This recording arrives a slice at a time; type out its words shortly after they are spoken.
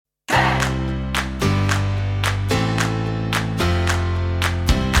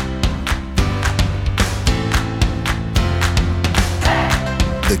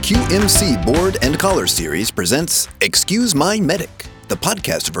QMC Board and Collar Series presents Excuse My Medic, the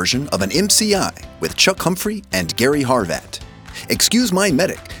podcast version of an MCI with Chuck Humphrey and Gary Harvat. Excuse My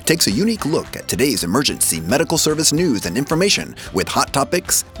Medic takes a unique look at today's emergency medical service news and information with hot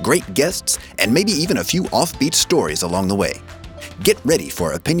topics, great guests, and maybe even a few offbeat stories along the way. Get ready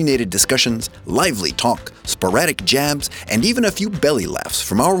for opinionated discussions, lively talk, sporadic jabs, and even a few belly laughs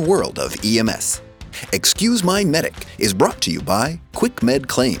from our world of EMS. Excuse My Medic is brought to you by QuickMed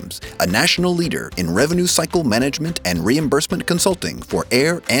Claims, a national leader in revenue cycle management and reimbursement consulting for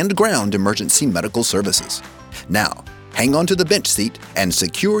air and ground emergency medical services. Now, hang on to the bench seat and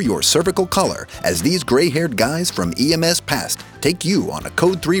secure your cervical collar as these gray-haired guys from EMS past take you on a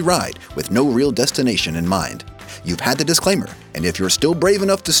Code 3 ride with no real destination in mind. You've had the disclaimer, and if you're still brave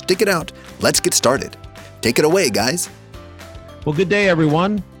enough to stick it out, let's get started. Take it away, guys. Well, good day,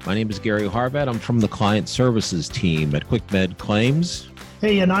 everyone. My name is Gary Harvat. I'm from the client services team at QuickMed Claims.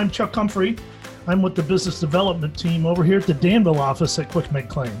 Hey, and I'm Chuck Humphrey. I'm with the business development team over here at the Danville office at QuickMed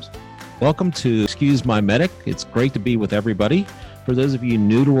Claims. Welcome to Excuse My Medic. It's great to be with everybody. For those of you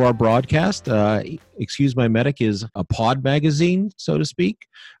new to our broadcast, Excuse My Medic is a pod magazine, so to speak.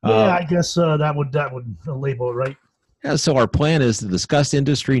 Yeah, I guess that would label it right. Yeah, so our plan is to discuss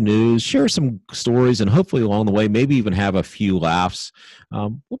industry news, share some stories, and hopefully along the way, maybe even have a few laughs.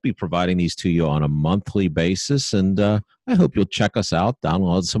 We'll be providing these to you on a monthly basis, and I hope you'll check us out,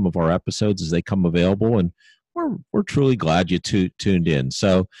 download some of our episodes as they come available, and we're truly glad you tuned in.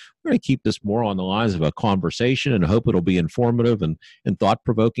 So we're going to keep this more on the lines of a conversation and hope it'll be informative and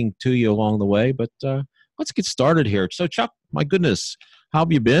thought-provoking to you along the way. But let's get started here. So Chuck, my goodness, how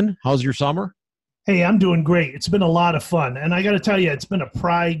have you been? How's your summer? Hey, I'm doing great. It's been a lot of fun. And I got to tell you, it's been a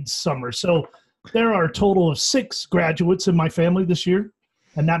pride summer. So there are a total of 6 graduates in my family this year,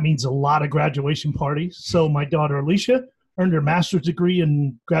 and that means a lot of graduation parties. So my daughter, Alicia, earned her master's degree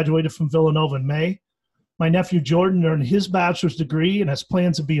and graduated from Villanova in May. My nephew, Jordan, earned his bachelor's degree and has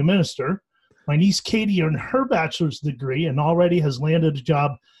plans to be a minister. My niece, Katie, earned her bachelor's degree and already has landed a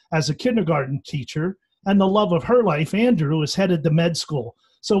job as a kindergarten teacher. And the love of her life, Andrew, is headed to med school.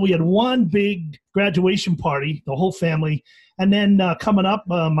 So we had one big graduation party, the whole family. And then coming up,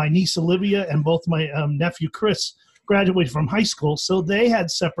 my niece Olivia and both my nephew Chris graduated from high school. So they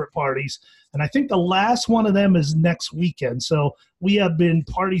had separate parties. And I think the last one of them is next weekend. So we have been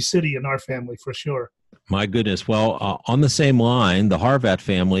party city in our family for sure. My goodness. Well, on the same line, the Harvat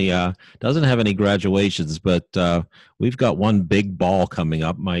family doesn't have any graduations, but we've got one big ball coming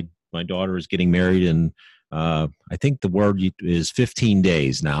up. My daughter is getting married in I think the word is 15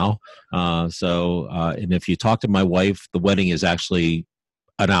 days now. And if you talk to my wife, the wedding is actually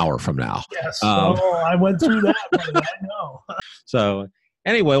an hour from now. Yes. I went through that one. I know. So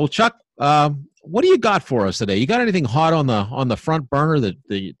anyway, well, Chuck, what do you got for us today? You got anything hot on the front burner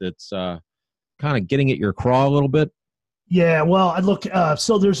that's kind of getting at your craw a little bit? Yeah, well, look,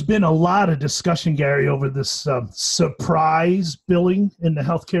 so there's been a lot of discussion, Gary, over this surprise billing in the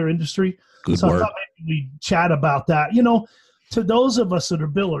healthcare industry. Good so word. I thought maybe we chat about that. You know, to those of us that are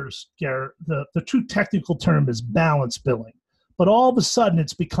billers, Gary, the true technical term is balance billing. But all of a sudden,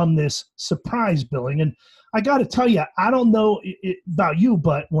 it's become this surprise billing. And I got to tell you, I don't know about you,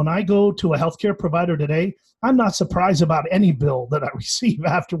 but when I go to a healthcare provider today, I'm not surprised about any bill that I receive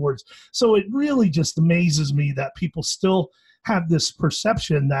afterwards. So it really just amazes me that people still have this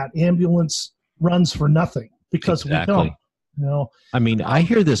perception that ambulance runs for nothing because Exactly. we don't. You know, I mean, I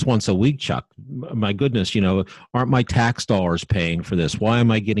hear this once a week, Chuck. My goodness, aren't my tax dollars paying for this? Why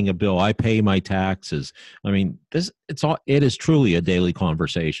am I getting a bill? I pay my taxes. I mean, it is truly a daily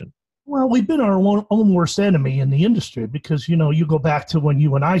conversation. Well, we've been our own worst enemy in the industry because, you go back to when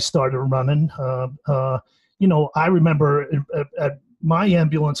you and I started running. I remember at my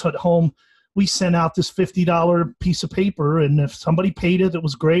ambulance at home, we sent out this $50 piece of paper, and if somebody paid it, it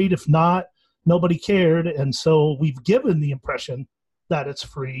was great. If not, nobody cared. And so we've given the impression that it's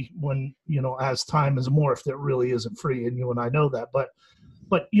free when, as time has morphed, it really isn't free. And you and I know that. But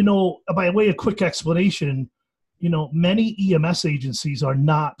by way of quick explanation, many EMS agencies are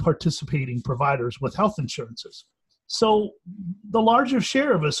not participating providers with health insurances. So the larger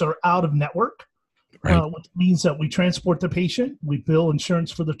share of us are out of network, right. Which means that we transport the patient, we bill insurance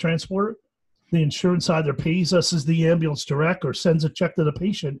for the transport. The insurance either pays us as the ambulance direct or sends a check to the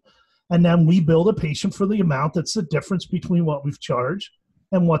patient. And then we bill the patient for the amount that's the difference between what we've charged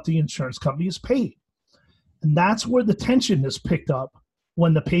and what the insurance company has paid. And that's where the tension is picked up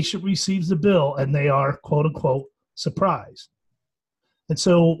when the patient receives the bill and they are, quote unquote, surprised. And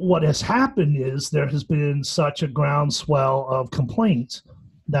so what has happened is there has been such a groundswell of complaints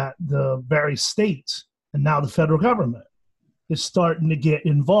that the various states and now the federal government is starting to get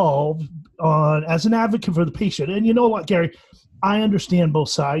involved as an advocate for the patient. And you know what, Gary? I understand both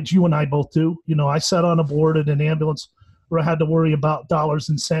sides. You and I both do. I sat on a board at an ambulance where I had to worry about dollars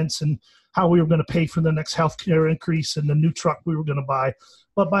and cents and how we were going to pay for the next healthcare increase and the new truck we were going to buy.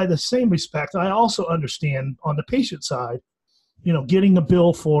 But by the same respect, I also understand on the patient side, getting a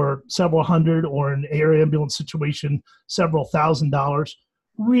bill for several hundred, or an air ambulance situation, several $1,000s,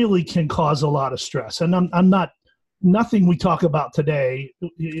 really can cause a lot of stress. And I'm not, nothing we talk about today,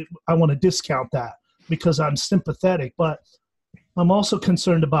 I want to discount that because I'm sympathetic, but I'm also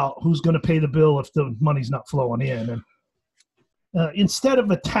concerned about who's going to pay the bill if the money's not flowing in. And instead of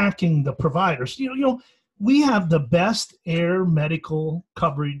attacking the providers, we have the best air medical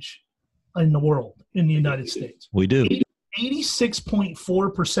coverage in the world, in the United States. We do.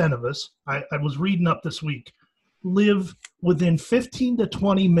 86.4% of us, I was reading up this week, live within 15 to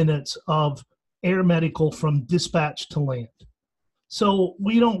 20 minutes of air medical from dispatch to land. So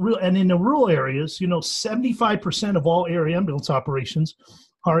we don't really, and in the rural areas, 75% of all air ambulance operations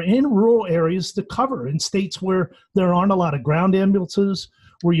are in rural areas to cover, in states where there aren't a lot of ground ambulances,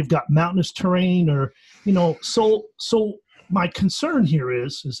 where you've got mountainous terrain, or, so my concern here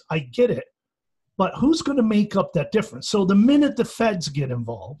is I get it, but who's going to make up that difference? So the minute the feds get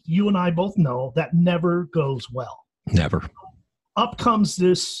involved, you and I both know that never goes well. Never. Up comes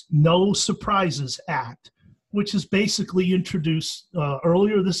this No Surprises Act, which is basically introduced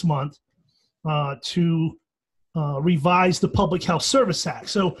earlier this month to revise the Public Health Service Act.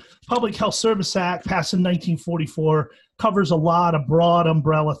 So Public Health Service Act, passed in 1944, covers a lot of broad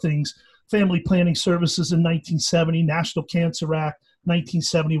umbrella things. Family Planning Services in 1970, National Cancer Act,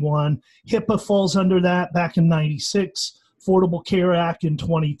 1971. HIPAA falls under that back in 96, Affordable Care Act in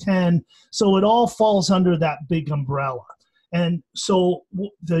 2010. So it all falls under that big umbrella. And so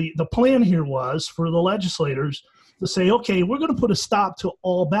the plan here was for the legislators to say, okay, we're going to put a stop to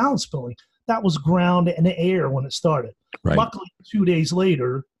all balance billing. That was ground and air when it started. Right. Luckily, 2 days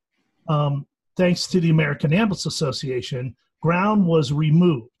later, thanks to the American Ambulance Association, ground was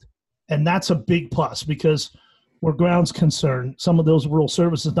removed. And that's a big plus, because where ground's concerned, some of those rural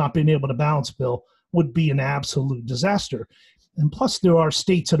services not being able to balance bill would be an absolute disaster. And plus, there are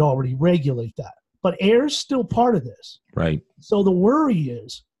states that already regulate that. But air is still part of this. Right. So the worry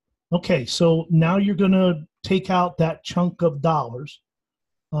is, okay, so now you're going to take out that chunk of dollars.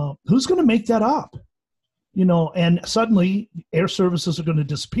 Who's going to make that up? And suddenly air services are going to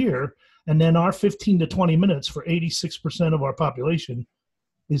disappear. And then our 15 to 20 minutes for 86% of our population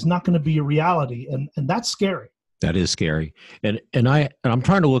is not going to be a reality. And that's scary. That is scary. And I'm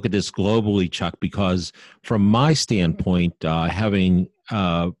trying to look at this globally, Chuck, because from my standpoint, having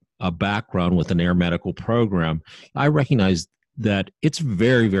a background with an air medical program, I recognize that it's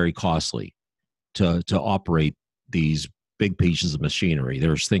very, very costly to operate these big pieces of machinery.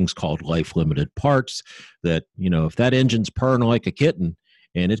 There's things called life-limited parts that, if that engine's purring like a kitten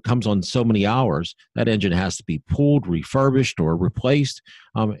and it comes on so many hours, that engine has to be pulled, refurbished, or replaced.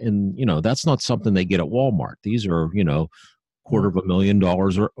 And that's not something they get at Walmart. These are,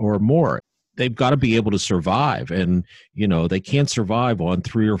 $250,000 or more. They've got to be able to survive, and they can't survive on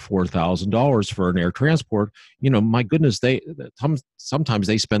 $3,000 or $4,000 for an air transport. My goodness, sometimes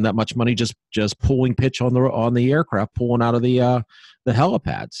they spend that much money just pulling pitch on the aircraft, pulling out of the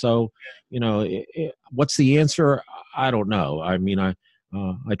helipad. So, what's the answer? I don't know. I mean, I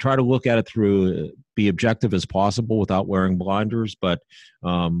try to look at it through, be objective as possible without wearing blinders, but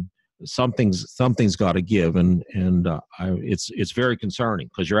something's got to give, and it's very concerning,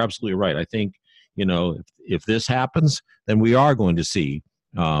 because you're absolutely right. I think if this happens, then we are going to see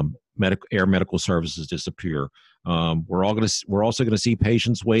air medical services disappear. We're also going to see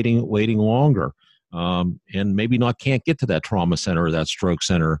patients waiting longer, and maybe can't get to that trauma center or that stroke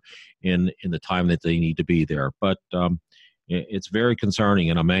center in the time that they need to be there. But it's very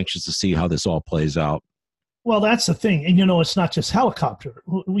concerning, and I'm anxious to see how this all plays out. Well, that's the thing. And, it's not just helicopter.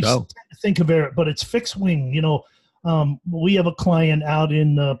 We tend to think of air, but it's fixed wing. We have a client out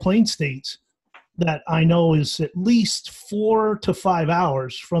in the Plain States that I know is at least 4 to 5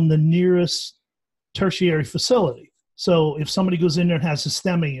 hours from the nearest tertiary facility. So if somebody goes in there and has a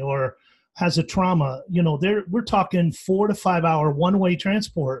STEMI or has a trauma, we're talking 4 to 5 hour one-way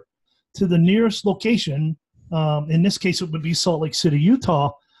transport to the nearest location. In this case, it would be Salt Lake City,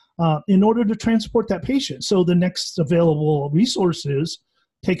 Utah, in order to transport that patient. So the next available resource is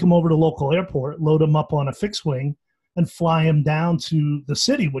take them over to local airport, load them up on a fixed wing, and fly them down to the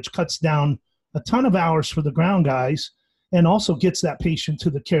city, which cuts down a ton of hours for the ground guys and also gets that patient to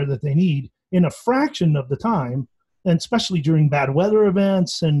the care that they need in a fraction of the time, and especially during bad weather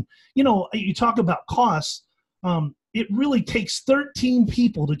events. And, you talk about costs. it really takes 13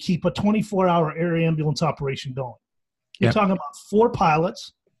 people to keep a 24-hour air ambulance operation going. You're talking about 4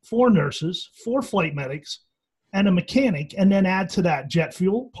 pilots, 4 nurses, 4 flight medics, and a mechanic, and then add to that jet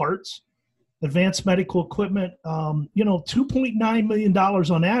fuel, parts, advanced medical equipment, $2.9 million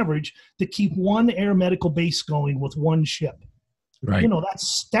on average to keep one air medical base going with one ship. Right. That's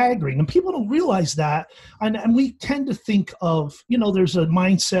staggering. And people don't realize that. And we tend to think of, there's a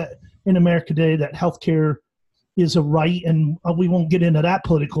mindset in America today that healthcare is a right. And we won't get into that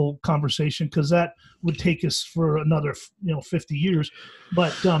political conversation because that would take us for another, 50 years.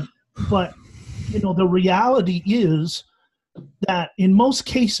 But the reality is that in most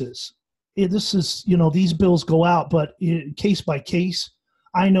cases, this is, these bills go out, but case by case,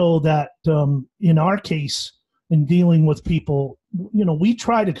 I know that in our case, in dealing with people, we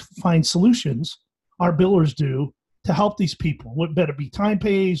try to find solutions, our billers do, to help these people. What better be time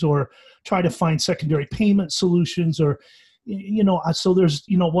pays or try to find secondary payment solutions or, so there's,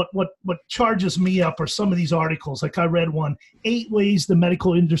 what charges me up are some of these articles. Like I read one, 8 ways the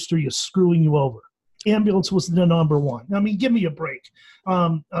medical industry is screwing you over. Ambulance was the number one. I mean, give me a break.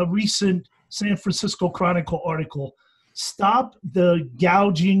 A recent San Francisco Chronicle article, stop the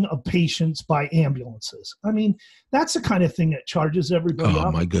gouging of patients by ambulances. I mean, that's the kind of thing that charges everybody up.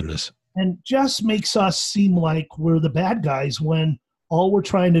 Oh, my goodness. And just makes us seem like we're the bad guys when all we're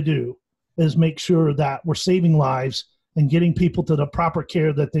trying to do is make sure that we're saving lives and getting people to the proper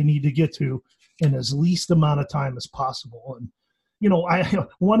care that they need to get to in as least amount of time as possible. And,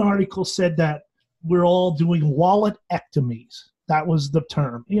 one article said that we're all doing wallet-ectomies. That was the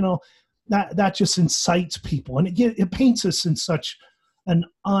term. That just incites people. And it paints us in such an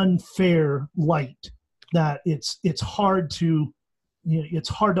unfair light that it's hard to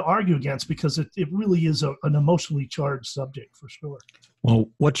argue against because it really is an emotionally charged subject for sure. Well,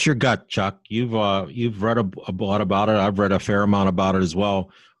 what's your gut, Chuck? You've read a lot about it. I've read a fair amount about it as well.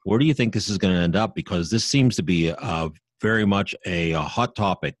 Where do you think this is going to end up? Because this seems to be very much a hot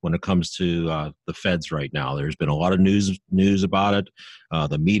topic when it comes to the feds right now. There's been a lot of news about it.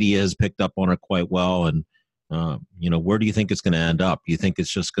 The media has picked up on it quite well. And, where do you think it's going to end up? Do you think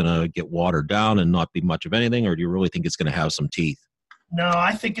it's just going to get watered down and not be much of anything? Or do you really think it's going to have some teeth? No,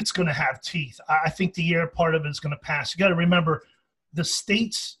 I think it's going to have teeth. I think the air part of it is going to pass. You got to remember, the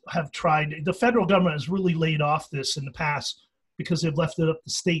states have tried. The federal government has really laid off this in the past because they've left it up to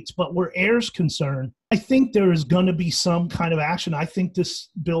states. But where air's concerned, I think there is going to be some kind of action. I think this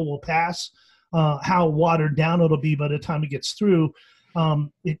bill will pass. How watered down it'll be by the time it gets through.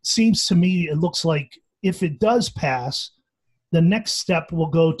 It seems to me, it looks like if it does pass, the next step will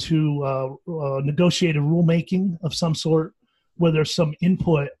go to negotiated rulemaking of some sort where there's some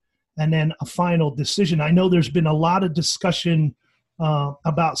input and then a final decision. I know there's been a lot of discussion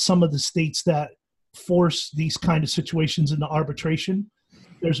about some of the states that force these kind of situations into arbitration.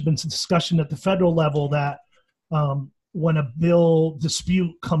 There's been some discussion at the federal level that when a bill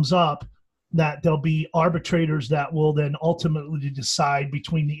dispute comes up, that there'll be arbitrators that will then ultimately decide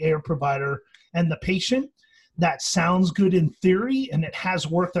between the air provider and the patient. That sounds good in theory, and it has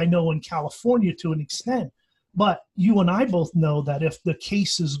worked, I know, in California to an extent. But you and I both know that if the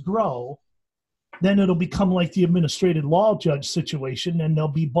cases grow, then it'll become like the administrative law judge situation, and they'll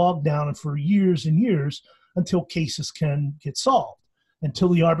be bogged down for years and years until cases can get solved, until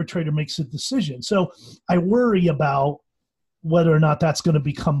the arbitrator makes a decision. So I worry about whether or not that's going to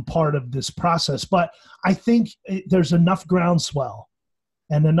become part of this process. But I think there's enough groundswell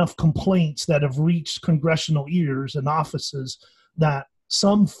and enough complaints that have reached congressional ears and offices that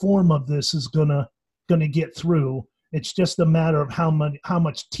some form of this is going to get through. It's just a matter of how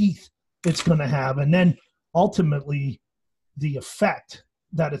much teeth it's going to have, and then ultimately the effect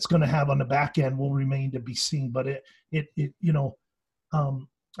that it's going to have on the back end will remain to be seen. But I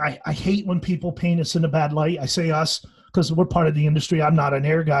hate when people paint us in a bad light. I say us because we're part of the industry. I'm not an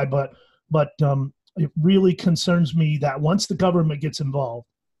air guy, but it really concerns me that once the government gets involved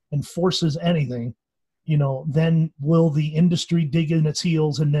and forces anything, then will the industry dig in its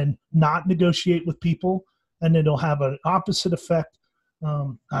heels and then not negotiate with people, and then it'll have an opposite effect.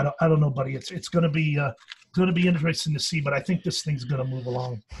 I don't know, buddy. It's going to be interesting to see, but I think this thing's going to move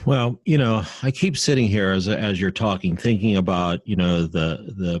along. Well, I keep sitting here as you're talking, thinking about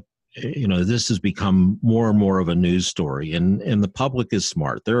this has become more and more of a news story, and the public is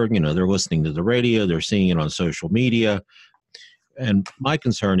smart. They're listening to the radio, they're seeing it on social media. And my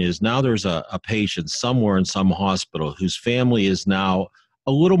concern is now there's a patient somewhere in some hospital whose family is now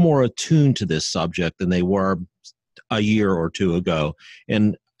a little more attuned to this subject than they were a year or two ago.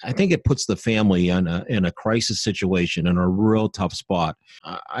 And I think it puts the family in a crisis situation, in a real tough spot.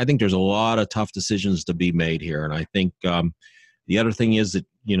 I think there's a lot of tough decisions to be made here. And I think the other thing is that,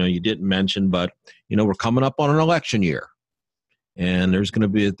 you didn't mention, but, we're coming up on an election year. And there's going to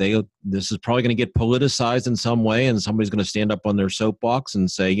be, this is probably going to get politicized in some way, and somebody's going to stand up on their soapbox and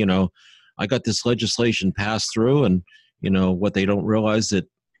say, I got this legislation passed through, and, what they don't realize that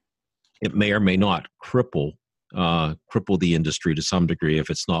it may or may not cripple the industry to some degree if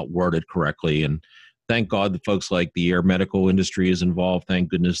it's not worded correctly. And thank God the folks like the air medical industry is involved. Thank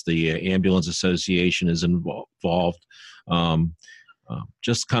goodness the Ambulance Association is involved.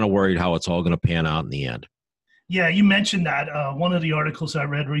 Just kind of worried how it's all going to pan out in the end. Yeah, you mentioned that. One of the articles I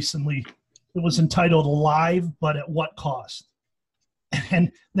read recently, it was entitled "Live, but at What Cost?"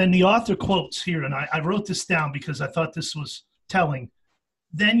 And then the author quotes here, and I wrote this down because I thought this was telling.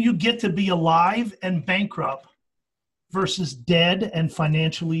 Then you get to be alive and bankrupt versus dead and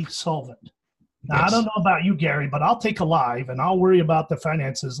financially solvent. Now, yes. I don't know about you, Gary, but I'll take alive and I'll worry about the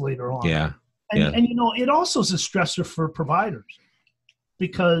finances later on. Yeah. And it also is a stressor for providers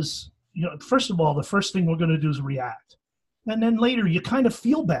because, first of all, the first thing we're going to do is react. And then later you kind of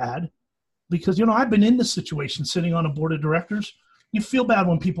feel bad because, I've been in this situation sitting on a board of directors. You feel bad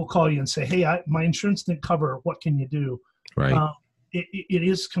when people call you and say, hey, my insurance didn't cover. What can you do? Right. It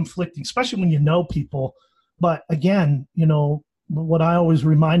is conflicting, especially when you know people. But again, what I always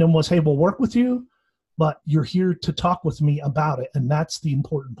remind them was, hey, we'll work with you, but you're here to talk with me about it. And that's the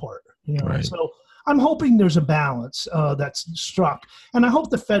important part. Right. So I'm hoping there's a balance that's struck. And I hope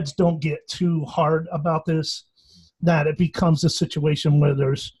the feds don't get too hard about this, that it becomes a situation where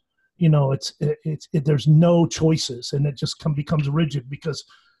there's, there's no choices and it just becomes rigid, because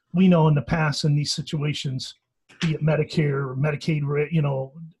we know in the past in these situations, be it Medicare or Medicaid,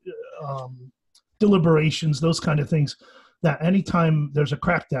 deliberations, those kind of things, that anytime there's a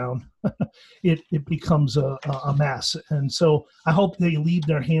crackdown, it becomes a mess. And so I hope they leave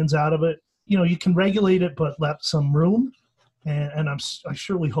their hands out of it. You can regulate it, but let some room. And I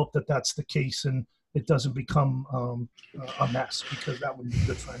surely hope that that's the case and it doesn't become a mess, because that wouldn't be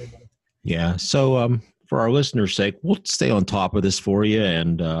good for anybody. Yeah. So for our listeners' sake, we'll stay on top of this for you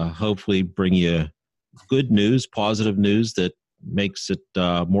and hopefully bring you good news, positive news that makes it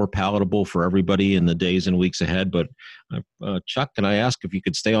more palatable for everybody in the days and weeks ahead. But Chuck, can I ask if you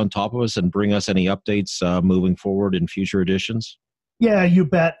could stay on top of us and bring us any updates moving forward in future editions? Yeah, you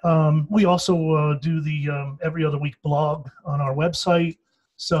bet. We also do the every other week blog on our website.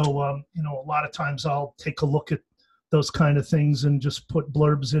 So, a lot of times I'll take a look at those kind of things and just put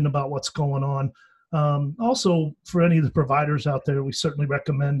blurbs in about what's going on. Also, for any of the providers out there, we certainly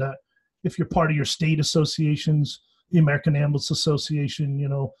recommend that if you're part of your state associations, the American Ambulance Association,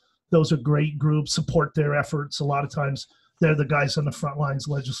 those are great groups, support their efforts. A lot of times they're the guys on the front lines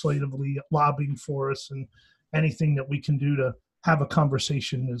legislatively lobbying for us, and anything that we can do to have a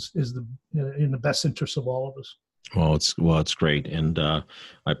conversation is in the best interest of all of us. Well, it's great. And I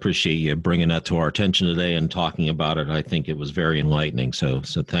appreciate you bringing that to our attention today and talking about it. I think it was very enlightening. So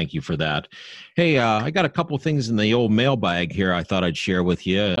thank you for that. Hey, I got a couple of things in the old mailbag here I thought I'd share with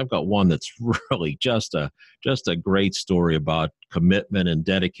you. I've got one that's really just a great story about commitment and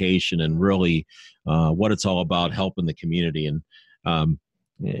dedication and really what it's all about, helping the community. And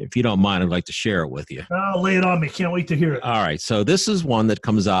if you don't mind, I'd like to share it with you. Oh, lay it on me. Can't wait to hear it. All right. So this is one that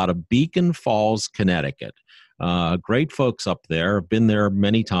comes out of Beacon Falls, Connecticut. Great folks up there. I've been there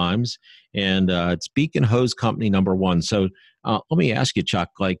many times, and it's Beacon Hose Company #1. So let me ask you, Chuck,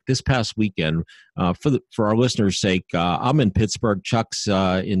 like this past weekend, for our listeners' sake, I'm in Pittsburgh, Chuck's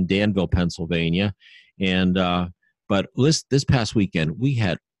in Danville, Pennsylvania, and but this past weekend we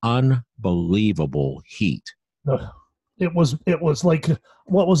had unbelievable heat. It was like,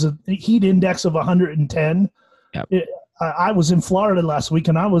 what was it? The heat index of 110. Yep. I was in Florida last week,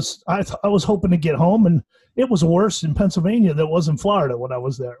 and I was hoping to get home, and it was worse in Pennsylvania than it was in Florida when I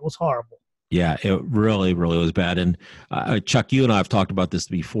was there. It was horrible. Yeah, it really, really was bad. And Chuck, you and I have talked about this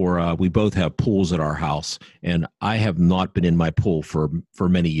before. We both have pools at our house, and I have not been in my pool for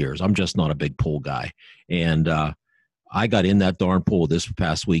many years. I'm just not a big pool guy. And I got in that darn pool this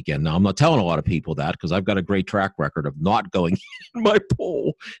past weekend. Now, I'm not telling a lot of people that because I've got a great track record of not going in my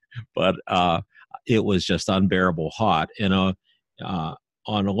pool, but it was just unbearable hot. And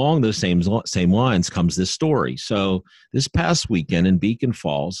along those same lines comes this story. So this past weekend in Beacon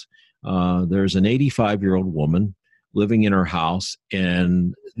Falls, there's an 85-year-old woman living in her house,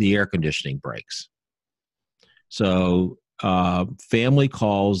 and the air conditioning breaks. So family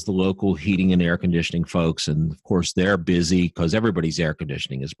calls the local heating and air conditioning folks, and of course they're busy because everybody's air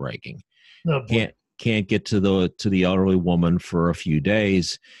conditioning is breaking. Oh, can't get to the elderly woman for a few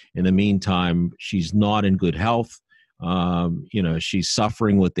days. In the meantime, she's not in good health. She's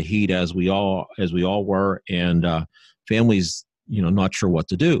suffering with the heat as we all were, and families, not sure what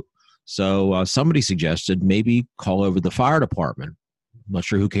to do. So somebody suggested maybe call over the fire department. I'm not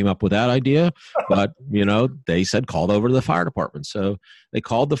sure who came up with that idea, but they said called over to the fire department. So they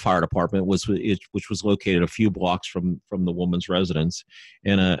called the fire department, which was located a few blocks from the woman's residence,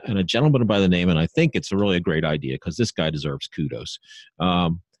 and a gentleman by the name, and I think it's really a great idea because this guy deserves kudos.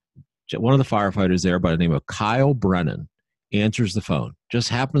 One of the firefighters there by the name of Kyle Brennan answers the phone. Just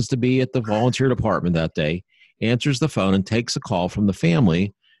happens to be at the volunteer department that day. Answers the phone and takes a call from the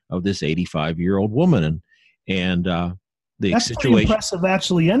family of this 85-year-old woman, and that's situation. Pretty impressive,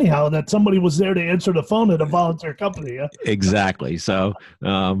 actually. Anyhow, that somebody was there to answer the phone at a volunteer company. Yeah? Exactly. So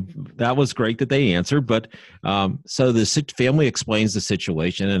that was great that they answered. But so the family explains the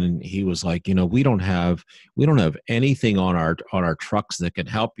situation, and he was like, we don't have anything on our trucks that can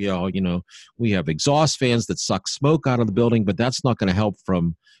help you. We have exhaust fans that suck smoke out of the building, but that's not going to help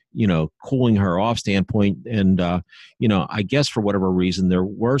from cooling her off standpoint. And I guess for whatever reason, there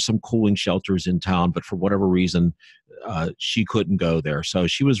were some cooling shelters in town, but for whatever reason, she couldn't go there. So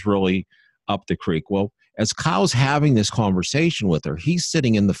she was really up the creek. Well, as Kyle's having this conversation with her, he's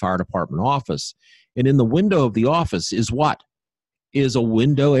sitting in the fire department office, and in the window of the office is what? Is a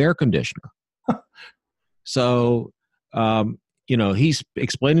window air conditioner. So, he's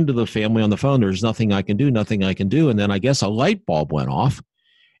explaining to the family on the phone, there's nothing I can do. And then I guess a light bulb went off,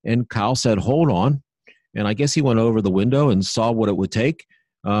 and Kyle said, hold on. And I guess he went over the window and saw what it would take.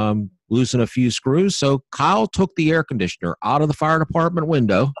 Loosen a few screws. So Kyle took the air conditioner out of the fire department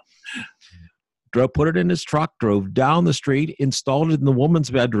window, put it in his truck, drove down the street, installed it in the woman's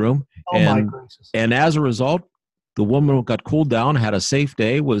bedroom. My gracious. And as a result, the woman got cooled down, had a safe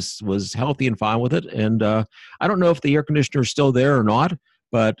day, was healthy and fine with it. And I don't know if the air conditioner is still there or not,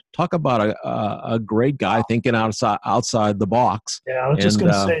 but talk about a great guy thinking outside the box. Yeah, I was just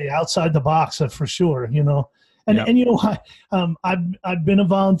going to say outside the box for sure, And Yep. And I've been a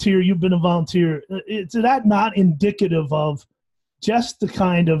volunteer. You've been a volunteer. Is that not indicative of just the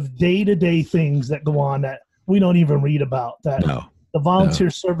kind of day-to-day things that go on that we don't even read about? That the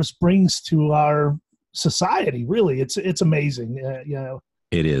volunteer service brings to our society. Really, it's amazing.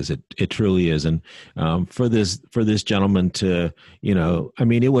 It is. It truly is. And for this gentleman to,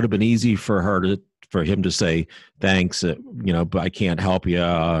 it would have been easy for him to say, thanks, but I can't help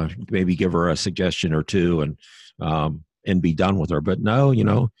you. Maybe give her a suggestion or two and be done with her. But no,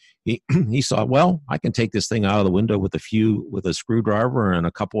 he saw, well, I can take this thing out of the window with a screwdriver and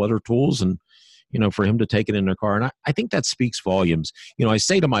a couple other tools, and for him to take it in their car. And I think that speaks volumes. I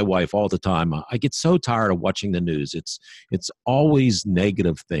say to my wife all the time, I get so tired of watching the news. It's always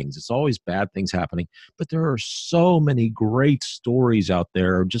negative things. It's always bad things happening. But there are so many great stories out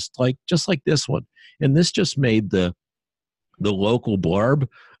there, just like this one. And this just made the local blurb.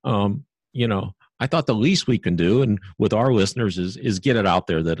 I thought the least we can do, and with our listeners, is get it out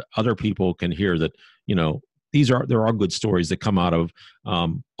there that other people can hear that, there are good stories that come out of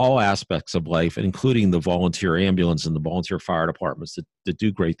all aspects of life, including the volunteer ambulance and the volunteer fire departments that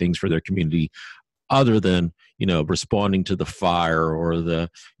do great things for their community, other than responding to the fire or the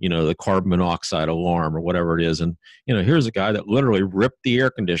carbon monoxide alarm or whatever it is. And here's a guy that literally ripped the air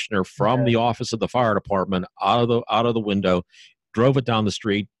conditioner from the office of the fire department out of the window, drove it down the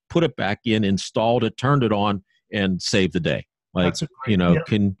street, put it back in, installed it, turned it on, and saved the day.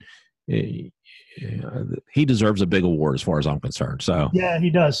 He deserves a big award as far as I'm concerned. So yeah, he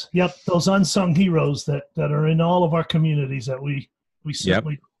does. Yep, those unsung heroes that are in all of our communities that we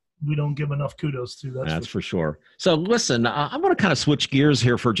certainly we don't give enough kudos to. That's for sure. So listen, I'm going to kind of switch gears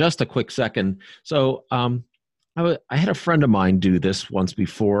here for just a quick second. So I had a friend of mine do this once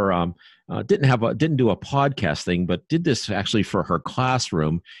before. Didn't do a podcast thing, but did this actually for her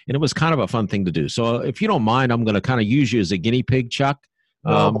classroom, and it was kind of a fun thing to do. So if you don't mind, I'm going to kind of use you as a guinea pig, Chuck.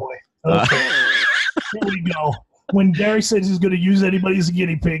 Oh boy. Okay. Here we go. When Gary says he's going to use anybody as a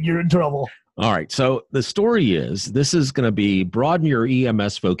guinea pig, you're in trouble. All right. So the story is, this is going to be broaden your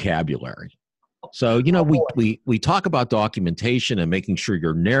EMS vocabulary. So, we talk about documentation and making sure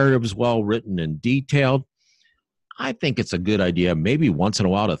your narrative is well written and detailed. I think it's a good idea maybe once in a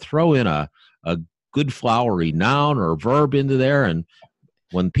while to throw in a good flowery noun or verb into there. And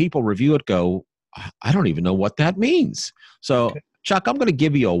when people review it, go, I don't even know what that means. So, okay. Chuck, I'm going to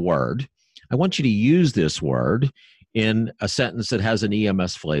give you a word. I want you to use this word in a sentence that has an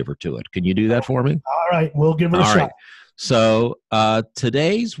EMS flavor to it. Can you do that for me? All right. We'll give it a shot. Right. So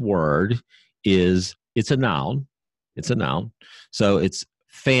today's word it's a noun. It's a noun. So it's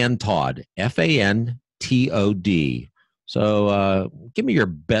Fantod, Fantod. So give me your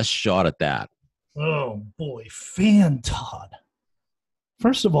best shot at that. Oh boy, Fantod.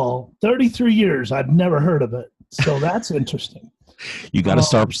 First of all, 33 years, I've never heard of it. So that's interesting. You got to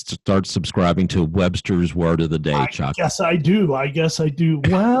start subscribing to Webster's Word of the Day, Chuck. Yes, I do. Well,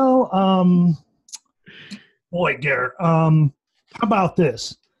 boy, Garrett, how about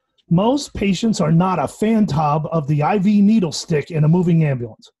this? Most patients are not a Fantod of the IV needle stick in a moving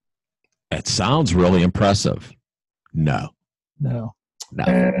ambulance. That sounds really impressive. No.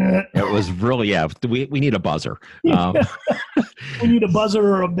 It was really, we need a buzzer. We need a buzzer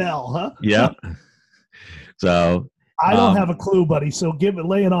or a bell, huh? Yeah. So I don't have a clue, buddy. So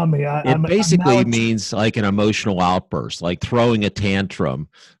lay it on me. It basically means like an emotional outburst, like throwing a tantrum.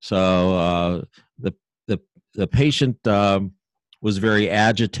 So the patient was very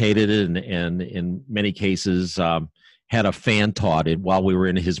agitated and in many cases had a Fantod while we were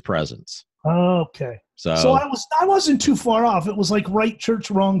in his presence. Okay. So I wasn't too far off. It was like right church,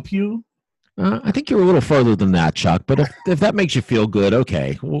 wrong pew. I think you're a little further than that, Chuck. But if that makes you feel good,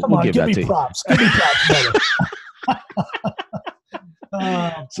 okay, we'll give that to you. Give me props, brother.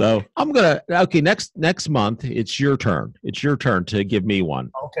 So I'm gonna next month it's your turn. It's your turn to give me one.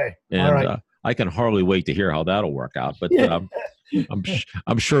 Okay. And all right. I can hardly wait to hear how that'll work out. But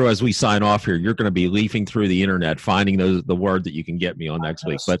I'm sure as we sign off here, you're going to be leafing through the internet, finding the word that you can get me on next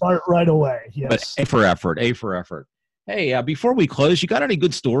week. But start right away. Yes. But A for effort. Hey, before we close, you got any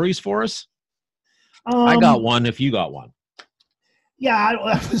good stories for us? I got one. If you got one. Yeah,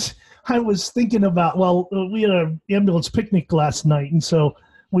 I was thinking about. Well, we had an ambulance picnic last night, and so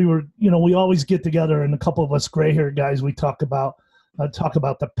we were. We always get together, and a couple of us gray-haired guys, we talk about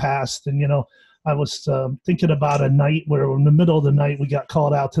the past, and I was thinking about a night where in the middle of the night we got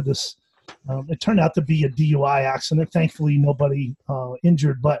called out to this. It turned out to be a DUI accident. Thankfully, nobody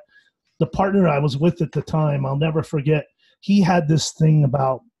injured, but the partner I was with at the time, I'll never forget, he had this thing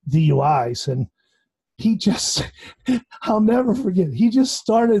about DUIs, and I'll never forget, he just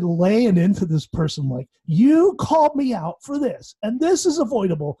started laying into this person like, you called me out for this, and this is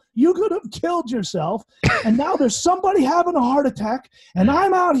avoidable. You could have killed yourself, and now there's somebody having a heart attack, and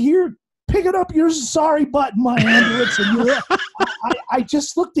I'm out here picking up your sorry butt in my ambulance. And I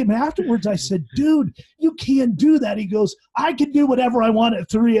just looked at him afterwards. I said, dude, you can't do that. He goes, I can do whatever I want at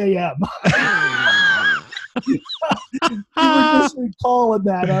 3 a.m. You were just recalling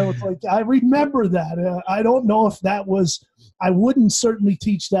that. I was like, I remember that. I don't know if that was, I wouldn't certainly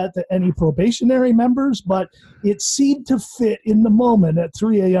teach that to any probationary members, but it seemed to fit in the moment at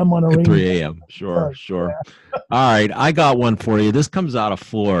 3 a.m. on a rainy 3 a.m. Sure. Yeah. All right. I got one for you. This comes out of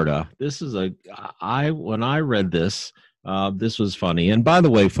Florida. This is when I read this, this was funny. And by the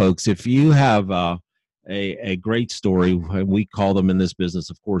way, folks, if you have a great story, and we call them in this business,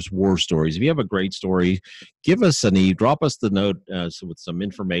 of course, war stories. If you have a great story, give us drop us the note with some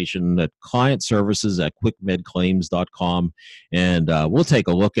information at clientservices@quickmedclaims.com, and we'll take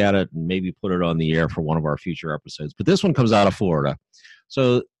a look at it and maybe put it on the air for one of our future episodes. But this one comes out of Florida.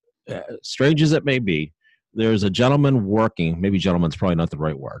 So strange as it may be, there's a gentleman working, maybe gentleman's probably not the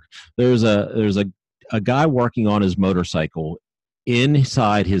right word. There's a guy working on his motorcycle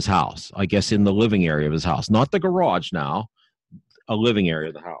inside his house, I guess in the living area of his house, not the garage now, a living area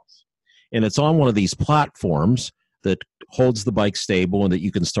of the house. And it's on one of these platforms that holds the bike stable and that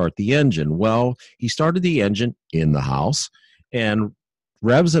you can start the engine. Well, he started the engine in the house and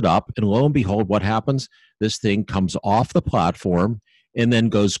revs it up, and lo and behold, what happens? This thing comes off the platform and then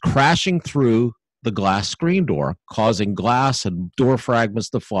goes crashing through the glass screen door, causing glass and door fragments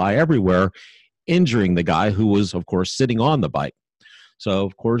to fly everywhere, injuring the guy who was, of course, sitting on the bike. So,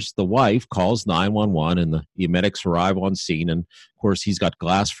 of course, the wife calls 911, and the medics arrive on scene. And, of course, he's got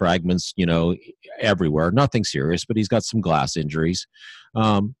glass fragments, everywhere. Nothing serious, but he's got some glass injuries.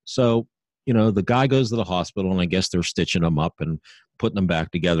 So, the guy goes to the hospital, and I guess they're stitching him up and putting them back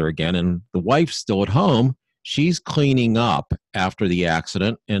together again. And the wife's still at home. She's cleaning up after the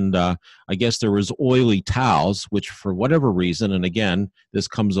accident. And I guess there was oily towels, which for whatever reason, and again, this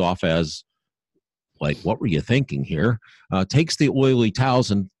comes off as, like, what were you thinking here? Takes the oily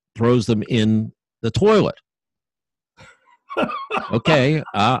towels and throws them in the toilet. Okay,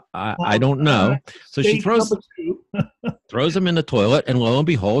 I don't know. So she throws them in the toilet, and lo and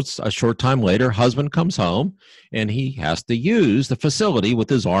behold, a short time later, husband comes home, and he has to use the facility with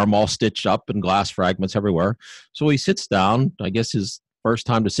his arm all stitched up and glass fragments everywhere. So he sits down, I guess his first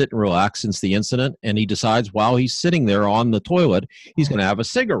time to sit and relax since the incident, and he decides while he's sitting there on the toilet, he's going to have a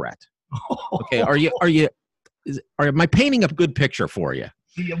cigarette. Okay, am I painting a good picture for you?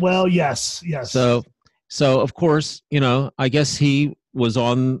 Well, yes. So of course, I guess he was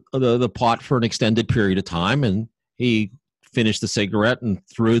on the pot for an extended period of time, and he finished the cigarette and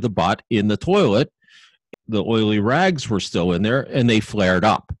threw the butt in the toilet. The oily rags were still in there, and they flared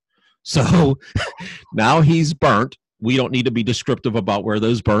up. So now he's burnt. We don't need to be descriptive about where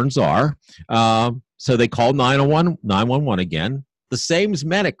those burns are. So they called 911 again. The same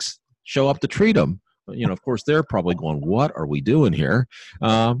medics show up to treat him. Of course, they're probably going, what are we doing here?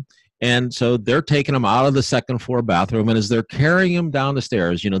 And so they're taking him out of the second floor bathroom, and as they're carrying him down the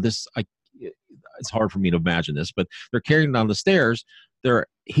stairs, it's hard for me to imagine this, but they're carrying him down the stairs.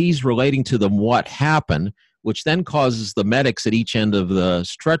 He's relating to them what happened, which then causes the medics at each end of the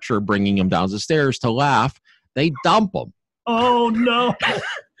stretcher bringing him down the stairs to laugh. They dump him. Oh, no.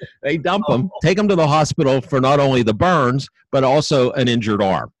 They dump him, take him to the hospital for not only the burns, but also an injured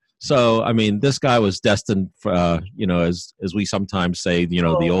arm. So, I mean, this guy was destined for, as we sometimes say, the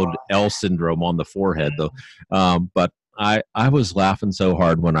old L syndrome on the forehead, though. But I was laughing so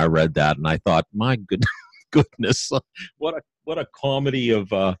hard when I read that, and I thought, my goodness, what a comedy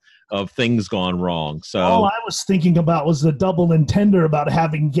of things gone wrong. So all I was thinking about was the double entendre about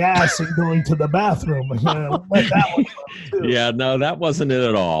having gas and going to the bathroom. Let that one go too. Yeah, no, that wasn't it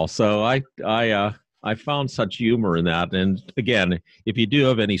at all. So I found such humor in that. And again, if you do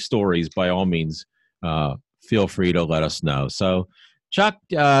have any stories, by all means, feel free to let us know. So, Chuck,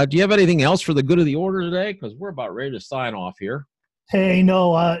 do you have anything else for the good of the order today? Because we're about ready to sign off here. Hey,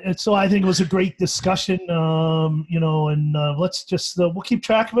 no. So I think it was a great discussion, and let's just we'll keep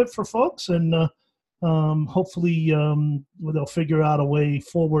track of it for folks, and hopefully they'll figure out a way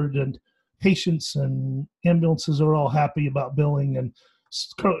forward. And patients and ambulances are all happy about billing, and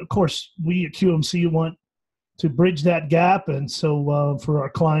of course, we at QMC want to bridge that gap. And so for our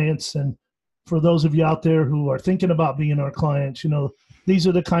clients and for those of you out there who are thinking about being our clients, these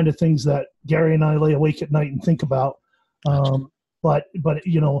are the kind of things that Gary and I lay awake at night and think about. But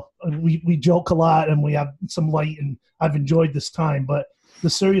we joke a lot and we have some light, and I've enjoyed this time. But the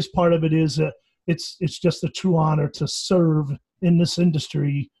serious part of it is it's just a true honor to serve in this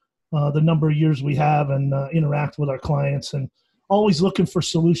industry the number of years we have, and interact with our clients, and always looking for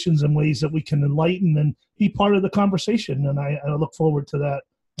solutions and ways that we can enlighten and be part of the conversation. And I look forward to that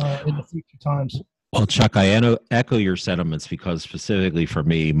in the future times. Well, Chuck, I echo your sentiments, because specifically for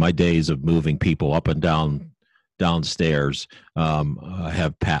me, my days of moving people up and downstairs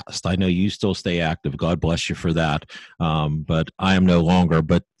have passed. I know you still stay active. God bless you for that. But I am no longer.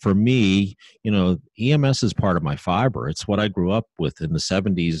 But for me, EMS is part of my fiber. It's what I grew up with in the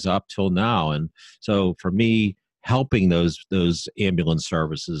 70s up till now. And so for me, helping those ambulance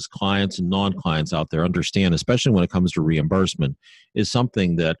services, clients and non-clients out there understand, especially when it comes to reimbursement, is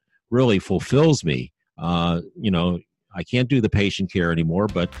something that really fulfills me. I can't do the patient care anymore,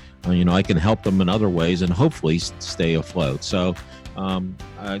 but I can help them in other ways and hopefully stay afloat. So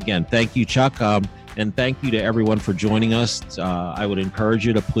again, thank you, Chuck, and thank you to everyone for joining us. I would encourage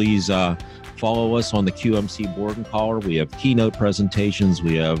you to please follow us on the QMC Board and Caller. We have keynote presentations.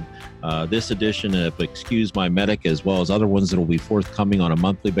 We have this edition of Excuse My Medic, as well as other ones that will be forthcoming on a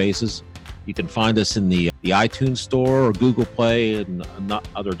monthly basis. You can find us in the iTunes Store or Google Play and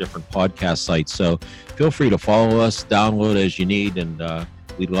other different podcast sites. So feel free to follow us, download as you need, and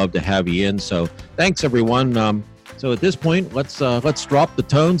we'd love to have you in. So thanks, everyone. So at this point, let's drop the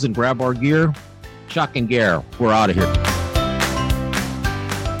tones and grab our gear. Chuck and Gare, we're out of here.